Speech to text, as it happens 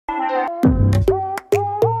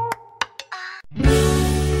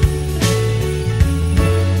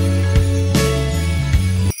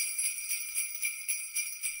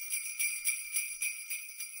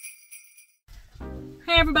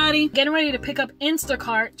everybody. Getting ready to pick up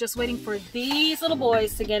Instacart. Just waiting for these little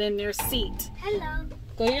boys to get in their seat. Hello.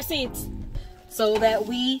 Go to your seats so that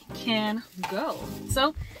we can go.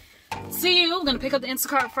 So, see you. We're gonna pick up the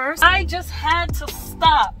Instacart first. I just had to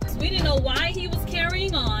stop. We didn't know why he was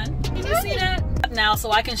carrying on. Can you see that? Now,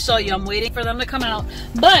 so I can show you. I'm waiting for them to come out.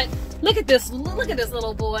 But look at this. Look at this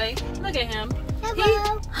little boy. Look at him.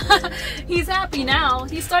 Hello. He's happy now.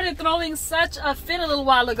 He started throwing such a fit a little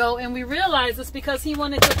while ago, and we realized it's because he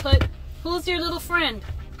wanted to put, who's your little friend?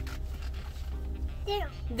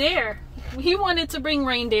 Dare. He wanted to bring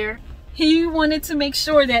reindeer. He wanted to make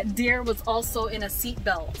sure that Dare was also in a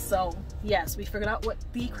seatbelt. So yes, we figured out what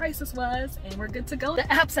the crisis was, and we're good to go.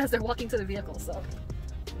 The app says they're walking to the vehicle, so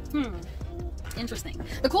interesting.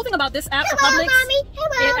 The cool thing about this app for Publix,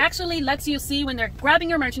 it actually lets you see when they're grabbing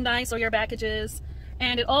your merchandise or your packages,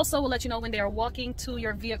 and it also will let you know when they are walking to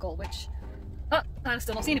your vehicle, which, I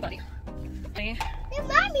still don't see anybody. Hey,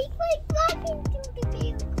 Mommy, walking to the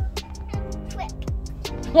vehicle and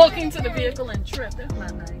trip. Walking to the vehicle and trip. That's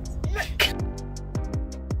not nice.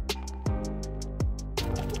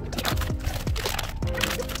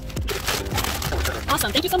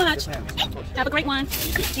 Awesome. Thank you so much. Have a great one.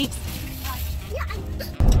 Thanks.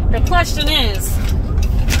 The question is,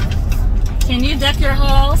 can you deck your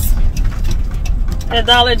halls at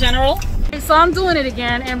Dollar General? So I'm doing it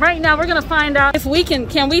again, and right now we're gonna find out if we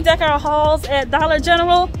can we deck our halls at Dollar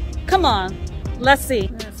General? Come on, let's see.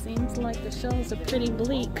 It seems like the shelves are pretty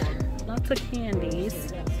bleak. Lots of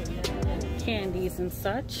candies and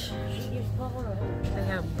such. They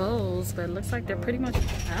have bows, but it looks like they're pretty much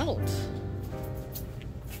out.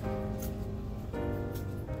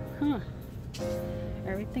 Huh.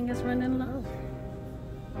 Everything is running low.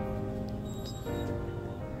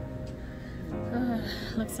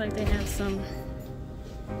 Looks like they have some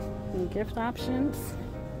gift options.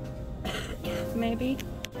 Maybe.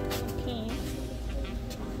 Okay.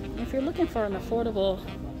 If you're looking for an affordable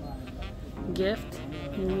gift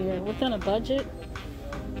and you're within a budget,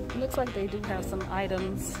 it looks like they do have some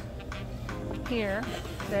items here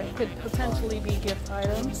that could potentially be gift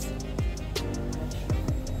items.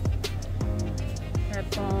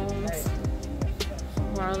 Headphones,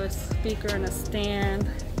 wireless speaker, and a stand.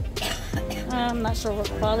 I'm not sure what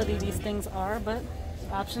quality these things are, but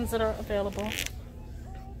options that are available.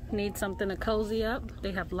 Need something to cozy up?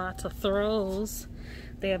 They have lots of throws.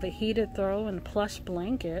 They have a heated throw and plush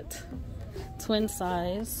blanket, twin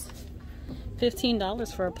size.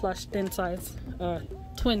 $15 for a plush twin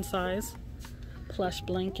size plush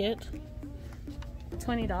blanket.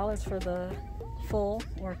 $20 for the full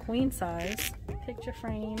or queen size. Picture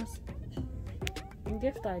frames and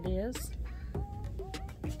gift ideas.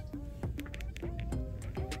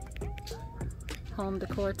 Home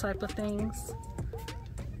decor type of things.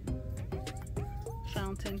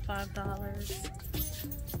 Fountain, $5.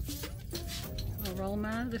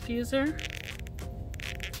 Aroma diffuser.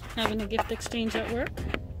 Having a gift exchange at work.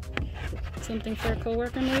 Something for a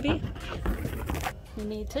coworker maybe. You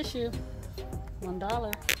need tissue.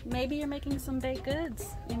 $1. Maybe you're making some baked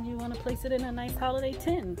goods and you want to place it in a nice holiday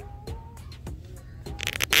tin.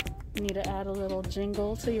 You need to add a little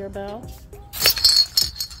jingle to your bell.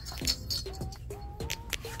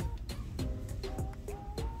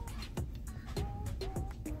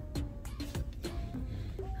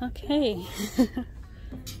 Okay.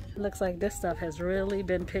 Looks like this stuff has really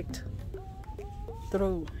been picked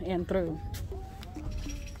through and through.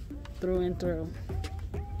 Through and through.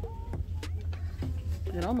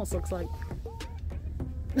 It almost looks like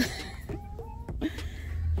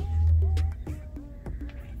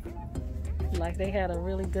they had a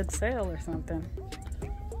really good sale or something.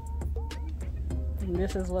 And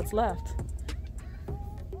this is what's left.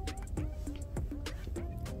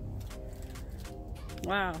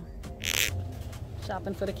 Wow.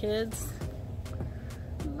 Shopping for the kids.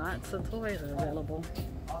 Lots of toys are available.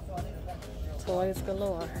 Toys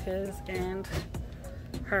galore. His and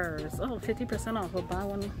hers. Oh, 50% off. We'll buy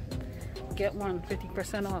one, get one,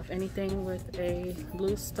 50% off. Anything with a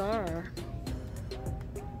blue star,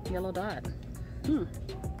 yellow dot.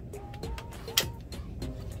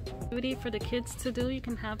 Activity for the kids to do. You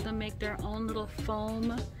can have them make their own little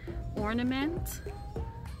foam ornament.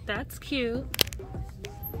 That's cute.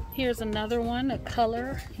 Here's another one, a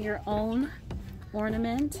color your own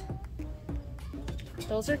ornament.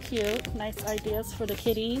 Those are cute. Nice ideas for the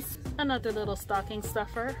kiddies. Another little stocking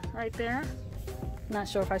stuffer right there. Not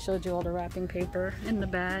sure if I showed you all the wrapping paper in the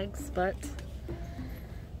bags, but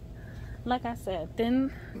like I said,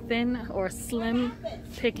 thin or slim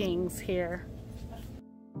pickings here.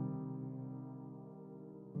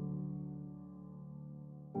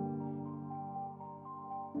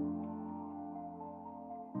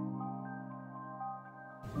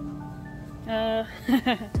 I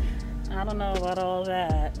don't know about all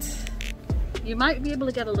that. You might be able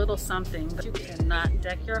to get a little something, but you cannot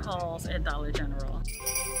deck your halls at Dollar General.